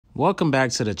Welcome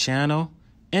back to the channel.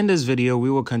 In this video, we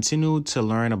will continue to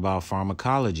learn about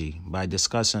pharmacology by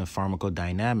discussing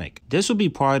pharmacodynamic. This will be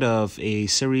part of a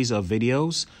series of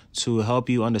videos to help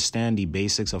you understand the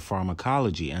basics of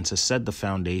pharmacology and to set the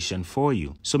foundation for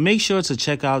you. So make sure to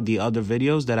check out the other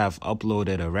videos that I've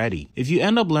uploaded already. If you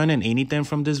end up learning anything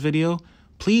from this video,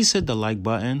 please hit the like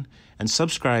button and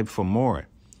subscribe for more.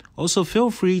 Also,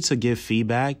 feel free to give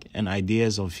feedback and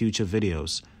ideas on future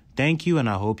videos. Thank you, and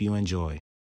I hope you enjoy.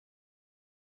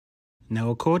 Now,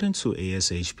 according to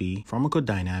ASHP,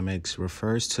 pharmacodynamics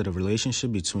refers to the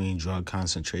relationship between drug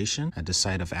concentration at the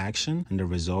site of action and the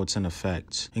resultant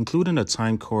effects, including the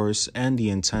time course and the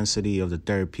intensity of the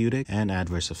therapeutic and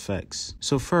adverse effects.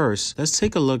 So first, let's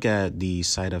take a look at the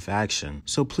site of action.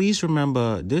 So please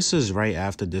remember, this is right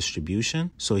after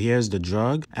distribution. So here's the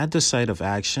drug at the site of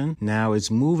action. Now it's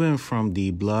moving from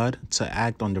the blood to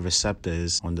act on the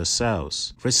receptors on the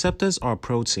cells. Receptors are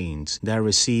proteins that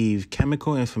receive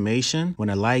chemical information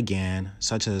when a ligand,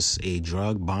 such as a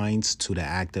drug, binds to the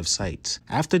active site.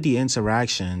 After the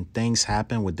interaction, things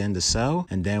happen within the cell,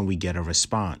 and then we get a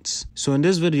response. So in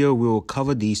this video, we will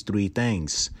cover these three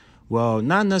things. Well,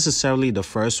 not necessarily the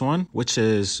first one, which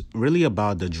is really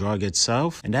about the drug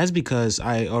itself. And that's because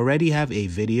I already have a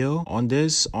video on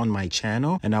this on my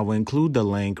channel, and I will include the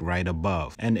link right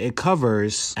above. And it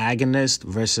covers agonist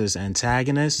versus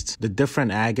antagonist, the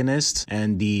different agonists,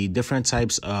 and the different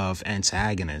types of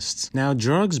antagonists. Now,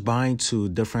 drugs bind to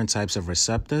different types of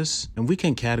receptors, and we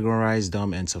can categorize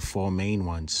them into four main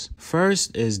ones.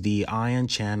 First is the ion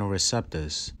channel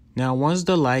receptors. Now, once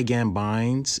the ligand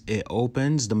binds, it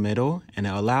opens the middle and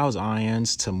it allows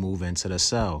ions to move into the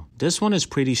cell. This one is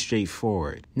pretty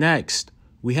straightforward. Next,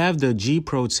 we have the G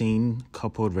protein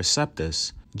coupled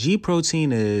receptors. G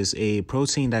protein is a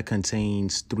protein that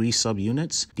contains three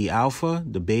subunits, the alpha,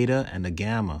 the beta, and the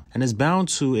gamma, and is bound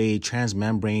to a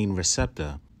transmembrane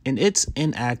receptor. In its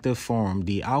inactive form,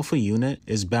 the alpha unit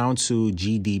is bound to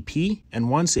GDP, and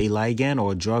once a ligand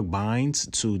or drug binds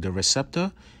to the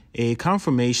receptor, a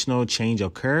conformational change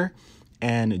occurs,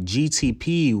 and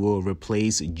GTP will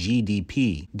replace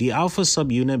GDP. The alpha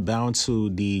subunit bound to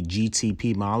the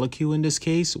GTP molecule in this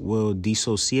case will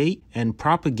dissociate and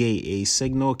propagate a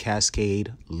signal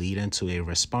cascade leading to a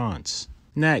response.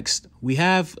 Next, we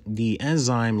have the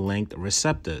enzyme-linked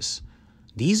receptors.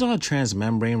 These are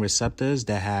transmembrane receptors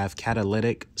that have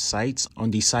catalytic sites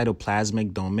on the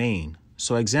cytoplasmic domain.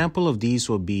 So example of these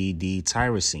will be the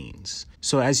tyrosines.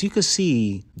 So as you can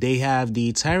see, they have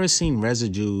the tyrosine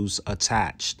residues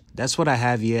attached. That's what I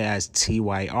have here as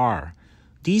TYR.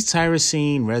 These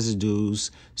tyrosine residues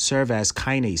serve as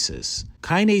kinases.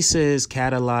 Kinases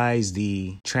catalyze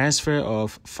the transfer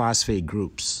of phosphate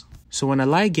groups. So when a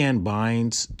ligand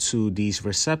binds to these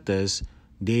receptors,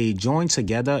 they join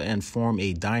together and form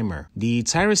a dimer. The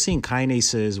tyrosine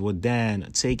kinases would then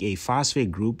take a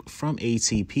phosphate group from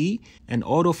ATP and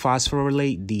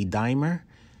autophosphorylate the dimer.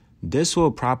 This will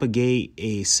propagate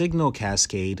a signal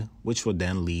cascade, which will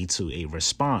then lead to a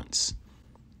response.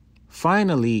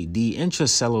 Finally, the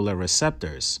intracellular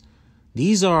receptors.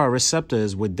 These are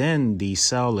receptors within the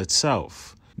cell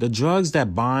itself. The drugs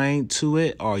that bind to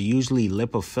it are usually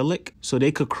lipophilic, so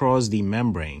they could cross the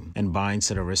membrane and bind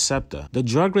to the receptor. The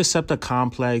drug-receptor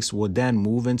complex will then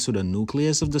move into the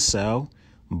nucleus of the cell,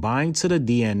 bind to the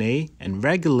DNA, and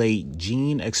regulate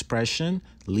gene expression,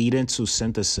 leading to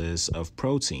synthesis of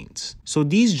proteins. So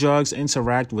these drugs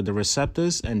interact with the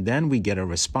receptors, and then we get a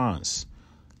response.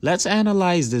 Let's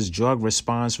analyze this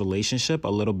drug-response relationship a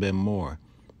little bit more.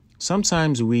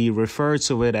 Sometimes we refer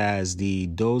to it as the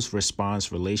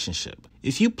dose-response relationship.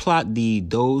 If you plot the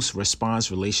dose-response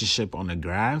relationship on a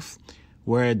graph,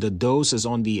 where the dose is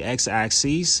on the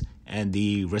x-axis and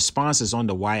the response is on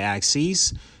the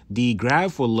y-axis, the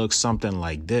graph will look something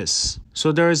like this.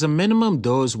 So there is a minimum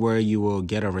dose where you will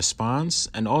get a response,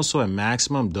 and also a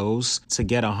maximum dose to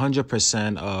get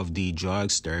 100% of the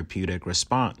drug's therapeutic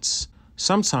response.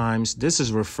 Sometimes this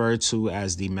is referred to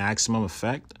as the maximum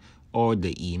effect, or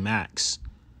the Emax.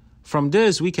 From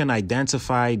this, we can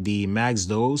identify the max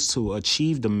dose to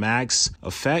achieve the max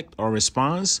effect or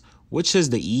response, which is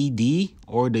the ED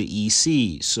or the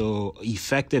EC, so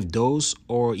effective dose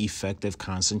or effective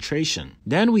concentration.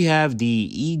 Then we have the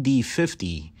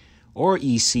ED50, or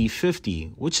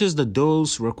EC50, which is the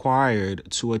dose required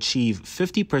to achieve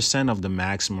 50% of the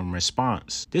maximum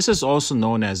response. This is also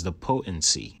known as the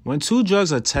potency. When two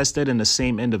drugs are tested in the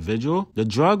same individual, the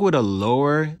drug with a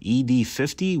lower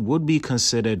ED50 would be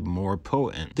considered more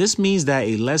potent. This means that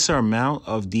a lesser amount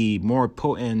of the more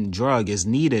potent drug is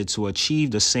needed to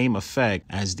achieve the same effect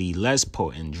as the less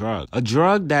potent drug. A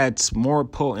drug that's more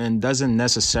potent doesn't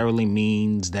necessarily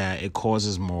mean that it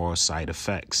causes more side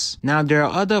effects. Now, there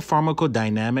are other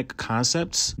pharmacodynamic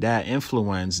concepts that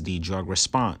influence the drug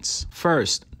response.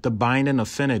 First, the binding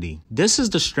affinity. This is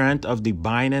the strength of the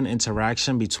binding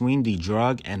interaction between the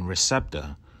drug and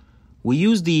receptor. We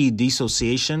use the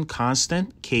dissociation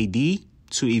constant, KD,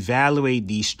 to evaluate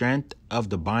the strength of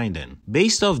the binding.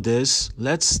 Based off this,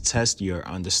 let's test your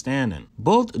understanding.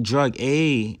 Both drug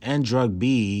A and drug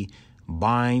B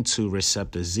bind to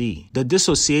receptor Z. The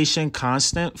dissociation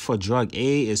constant for drug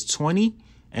A is 20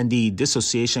 and the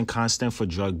dissociation constant for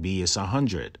drug B is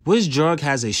 100. Which drug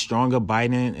has a stronger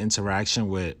binding interaction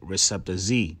with receptor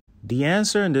Z? The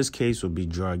answer in this case would be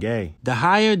drug A. The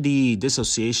higher the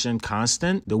dissociation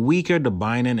constant, the weaker the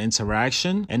binding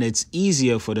interaction, and it's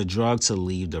easier for the drug to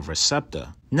leave the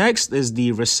receptor. Next is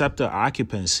the receptor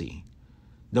occupancy.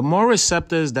 The more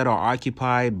receptors that are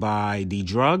occupied by the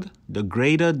drug, the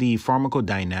greater the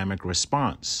pharmacodynamic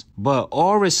response. But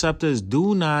all receptors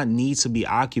do not need to be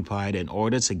occupied in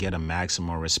order to get a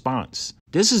maximum response.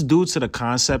 This is due to the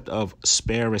concept of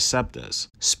spare receptors.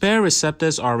 Spare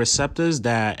receptors are receptors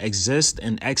that exist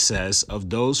in excess of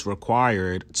those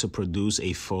required to produce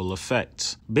a full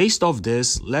effect. Based off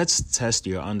this, let's test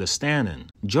your understanding.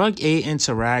 Drug A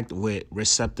interact with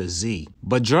receptor Z,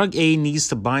 but drug A needs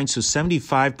to bind to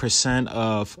 75%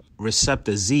 of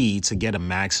receptor Z to get a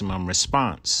maximum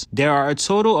response. There are a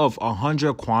total of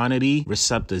 100 quantity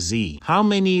receptor Z. How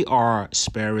many are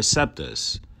spare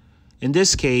receptors? In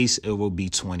this case, it will be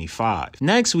 25.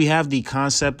 Next, we have the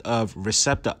concept of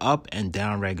receptor up and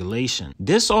down regulation.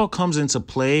 This all comes into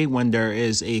play when there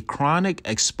is a chronic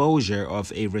exposure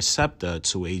of a receptor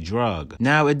to a drug.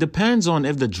 Now, it depends on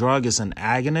if the drug is an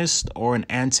agonist or an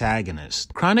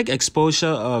antagonist. Chronic exposure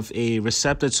of a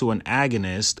receptor to an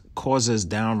agonist causes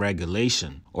down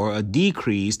regulation or a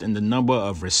decrease in the number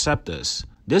of receptors.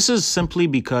 This is simply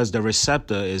because the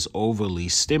receptor is overly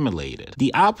stimulated.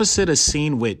 The opposite is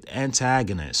seen with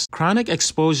antagonists. Chronic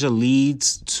exposure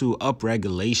leads to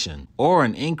upregulation or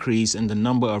an increase in the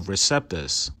number of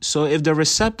receptors. So if the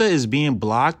receptor is being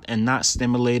blocked and not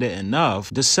stimulated enough,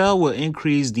 the cell will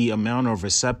increase the amount of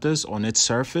receptors on its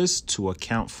surface to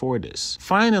account for this.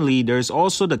 Finally, there's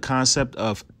also the concept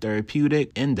of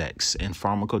therapeutic index in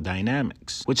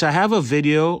pharmacodynamics, which I have a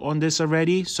video on this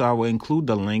already, so I will include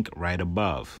the link right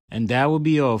above. And that will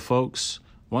be all, folks.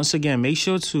 Once again, make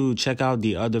sure to check out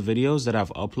the other videos that I've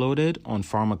uploaded on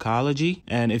pharmacology.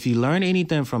 And if you learned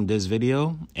anything from this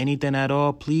video, anything at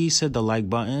all, please hit the like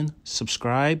button,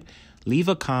 subscribe, leave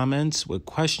a comment with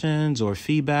questions or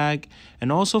feedback, and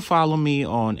also follow me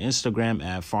on Instagram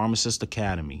at Pharmacist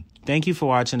Academy. Thank you for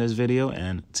watching this video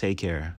and take care.